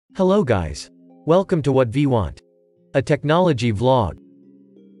Hello guys. Welcome to WhatVwant, a technology vlog.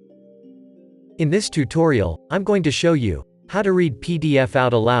 In this tutorial, I'm going to show you how to read PDF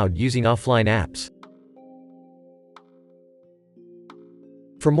out aloud using offline apps.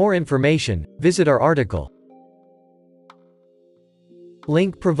 For more information, visit our article.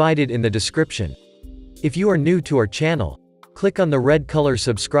 Link provided in the description. If you are new to our channel, click on the red color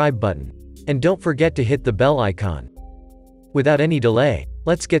subscribe button, and don't forget to hit the bell icon. Without any delay,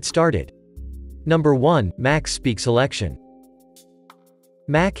 let's get started. Number 1. Mac Speak Selection.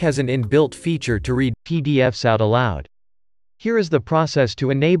 Mac has an inbuilt feature to read PDFs out aloud. Here is the process to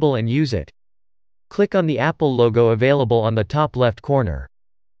enable and use it. Click on the Apple logo available on the top left corner.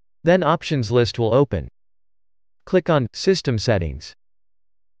 Then Options list will open. Click on System Settings.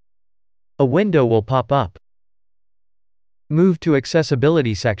 A window will pop up. Move to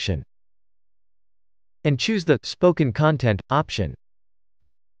Accessibility section and choose the Spoken Content option.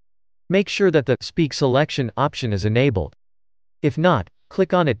 Make sure that the Speak Selection option is enabled. If not,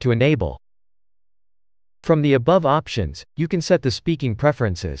 click on it to enable. From the above options, you can set the speaking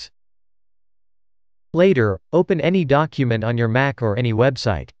preferences. Later, open any document on your Mac or any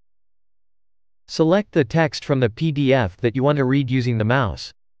website. Select the text from the PDF that you want to read using the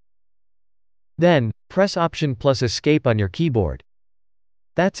mouse. Then, press Option plus Escape on your keyboard.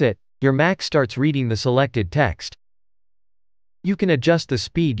 That's it. Your Mac starts reading the selected text. You can adjust the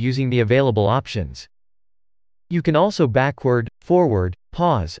speed using the available options. You can also backward, forward,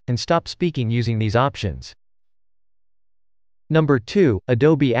 pause, and stop speaking using these options. Number 2.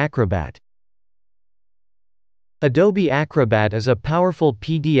 Adobe Acrobat. Adobe Acrobat is a powerful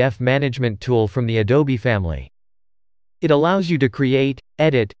PDF management tool from the Adobe family. It allows you to create,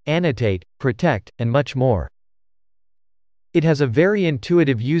 edit, annotate, protect, and much more. It has a very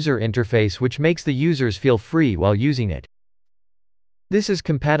intuitive user interface which makes the users feel free while using it. This is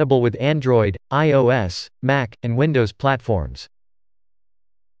compatible with Android, iOS, Mac, and Windows platforms.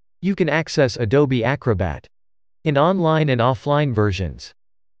 You can access Adobe Acrobat in online and offline versions.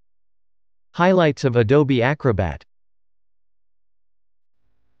 Highlights of Adobe Acrobat: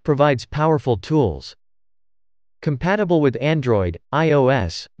 provides powerful tools. Compatible with Android,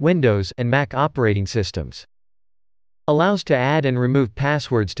 iOS, Windows, and Mac operating systems. Allows to add and remove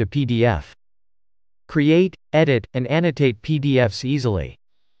passwords to PDF. Create, edit, and annotate PDFs easily.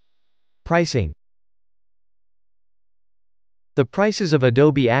 Pricing. The prices of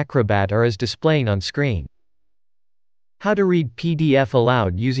Adobe Acrobat are as displaying on screen. How to read PDF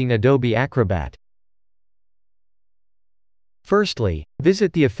aloud using Adobe Acrobat. Firstly,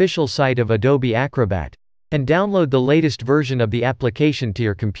 visit the official site of Adobe Acrobat and download the latest version of the application to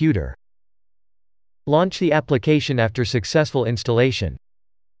your computer. Launch the application after successful installation.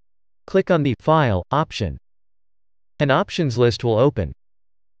 Click on the File option. An options list will open.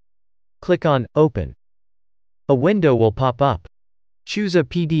 Click on Open. A window will pop up. Choose a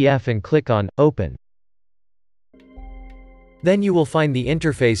PDF and click on Open. Then you will find the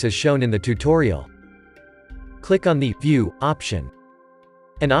interface as shown in the tutorial. Click on the View option.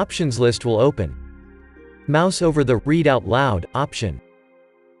 An options list will open. Mouse over the Read Out Loud option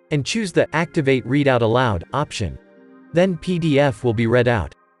and choose the Activate Read Out Aloud option. Then PDF will be read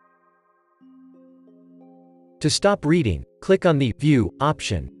out. To stop reading, click on the View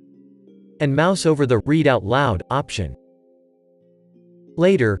option and mouse over the Read Out Loud option.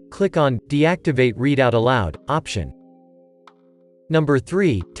 Later, click on Deactivate Read Out Aloud option. Number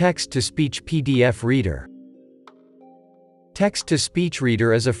 3. Text-to-Speech PDF Reader. Text-to-Speech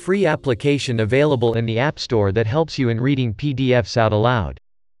Reader is a free application available in the App Store that helps you in reading PDFs out aloud.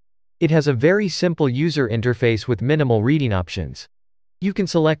 It has a very simple user interface with minimal reading options. You can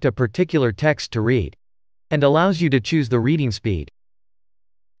select a particular text to read, and allows you to choose the reading speed.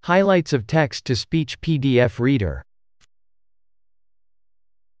 Highlights of Text-to-Speech PDF Reader.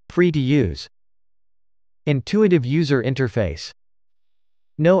 Free to use. Intuitive user interface.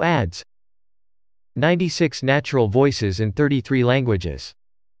 No ads. 96 natural voices in 33 languages.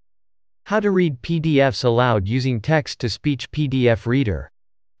 How to read PDFs aloud using Text-to-Speech PDF Reader.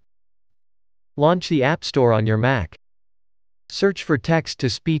 Launch the App Store on your Mac. Search for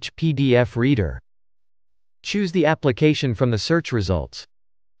Text-to-Speech PDF Reader. Choose the application from the search results.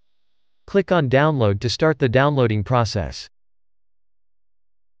 Click on Download to start the downloading process.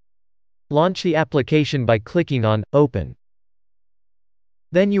 Launch the application by clicking on Open.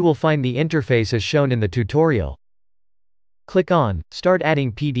 Then you will find the interface as shown in the tutorial. Click on Start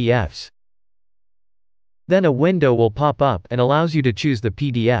Adding PDFs. Then a window will pop up and allows you to choose the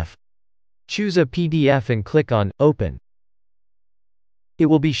PDF. Choose a PDF and click on Open. It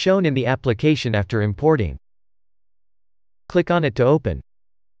will be shown in the application after importing. Click on it to open.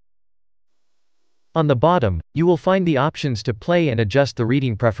 On the bottom, you will find the options to play and adjust the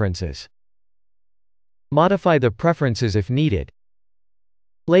reading preferences. Modify the preferences if needed.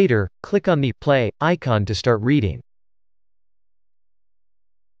 Later, click on the play icon to start reading.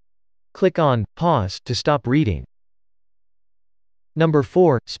 Click on pause to stop reading. Number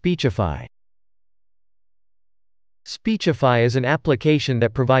 4. Speechify. Speechify is an application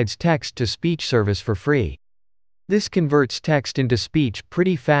that provides text-to-speech service for free. This converts text into speech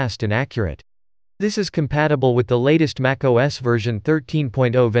pretty fast and accurate. This is compatible with the latest macOS version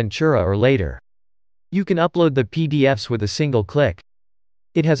 13.0 Ventura or later. You can upload the PDFs with a single click.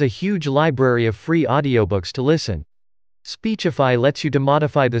 It has a huge library of free audiobooks to listen. Speechify lets you to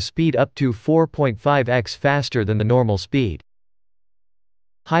modify the speed up to 4.5x faster than the normal speed.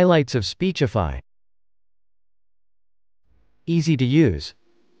 Highlights of Speechify. Easy to use.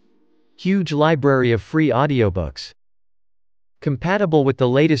 Huge library of free audiobooks. Compatible with the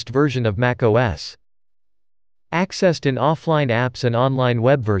latest version of macOS. Accessed in offline apps and online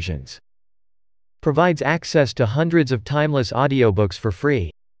web versions. Provides access to hundreds of timeless audiobooks for free.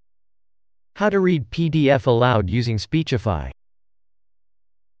 How to read PDF aloud using Speechify.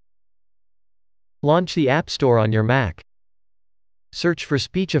 Launch the App Store on your Mac. Search for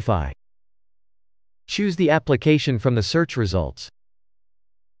Speechify. Choose the application from the search results.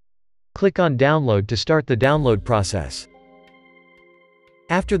 Click on Download to start the download process.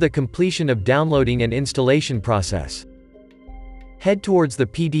 After the completion of downloading and installation process, head towards the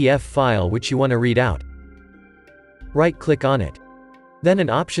PDF file which you want to read out. Right-click on it. Then an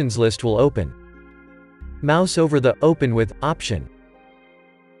options list will open. Mouse over the Open With option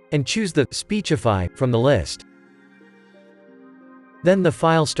and choose the Speechify from the list. Then the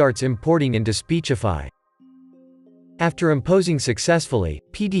file starts importing into Speechify. After imposing successfully,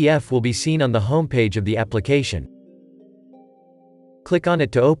 PDF will be seen on the home page of the application. Click on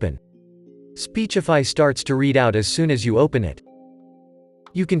it to open. Speechify starts to read out as soon as you open it.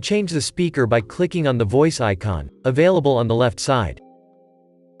 You can change the speaker by clicking on the voice icon, available on the left side.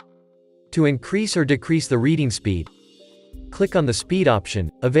 To increase or decrease the reading speed, click on the speed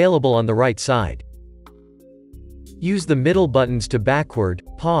option, available on the right side. Use the middle buttons to backward,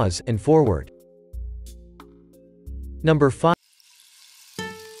 pause, and forward. Number 5.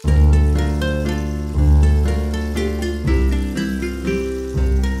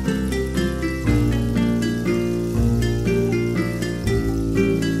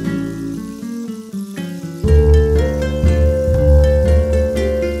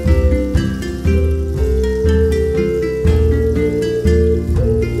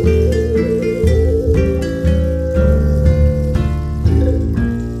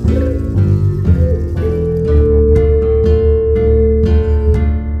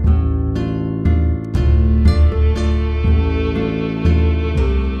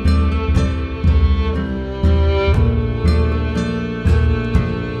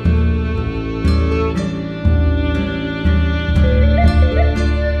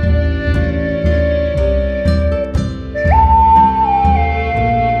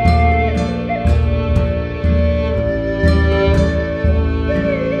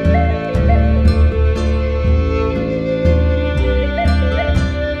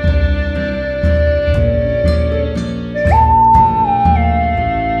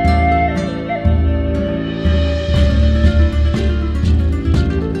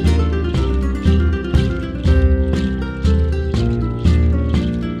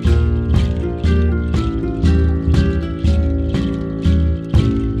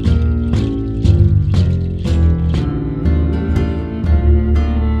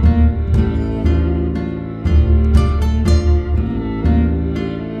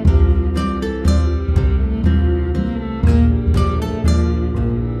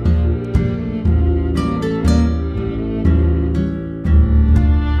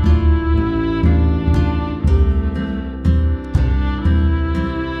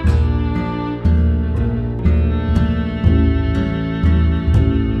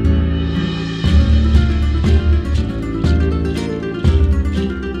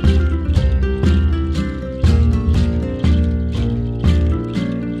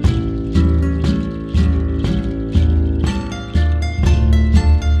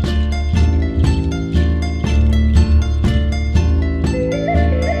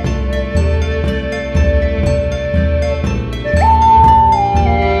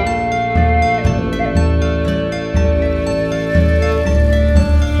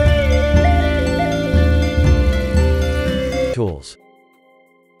 Tools.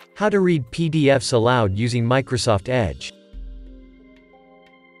 How to read PDFs aloud using Microsoft Edge.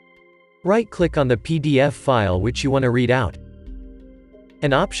 Right-click on the PDF file which you want to read out.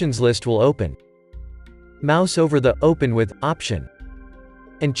 An options list will open. Mouse over the Open with option,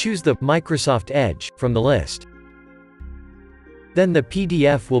 and choose the Microsoft Edge from the list. Then the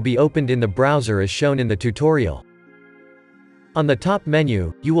PDF will be opened in the browser as shown in the tutorial. On the top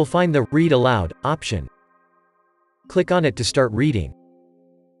menu, you will find the Read Aloud option. Click on it to start reading.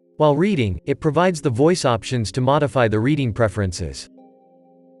 While reading, it provides the voice options to modify the reading preferences.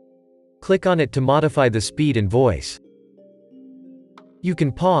 Click on it to modify the speed and voice. You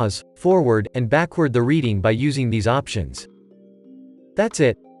can pause, forward, and backward the reading by using these options. That's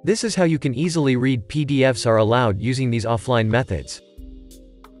it. This is how you can easily read PDFs aloud using these offline methods.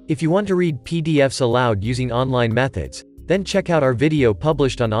 If you want to read PDFs aloud using online methods, then check out our video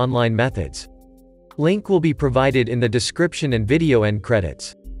published on online methods. Link will be provided in the description and video end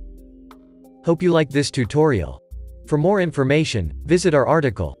credits. Hope you liked this tutorial. For more information, visit our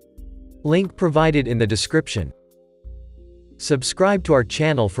article. Link provided in the description. Subscribe to our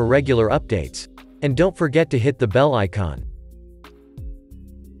channel for regular updates. And don't forget to hit the bell icon.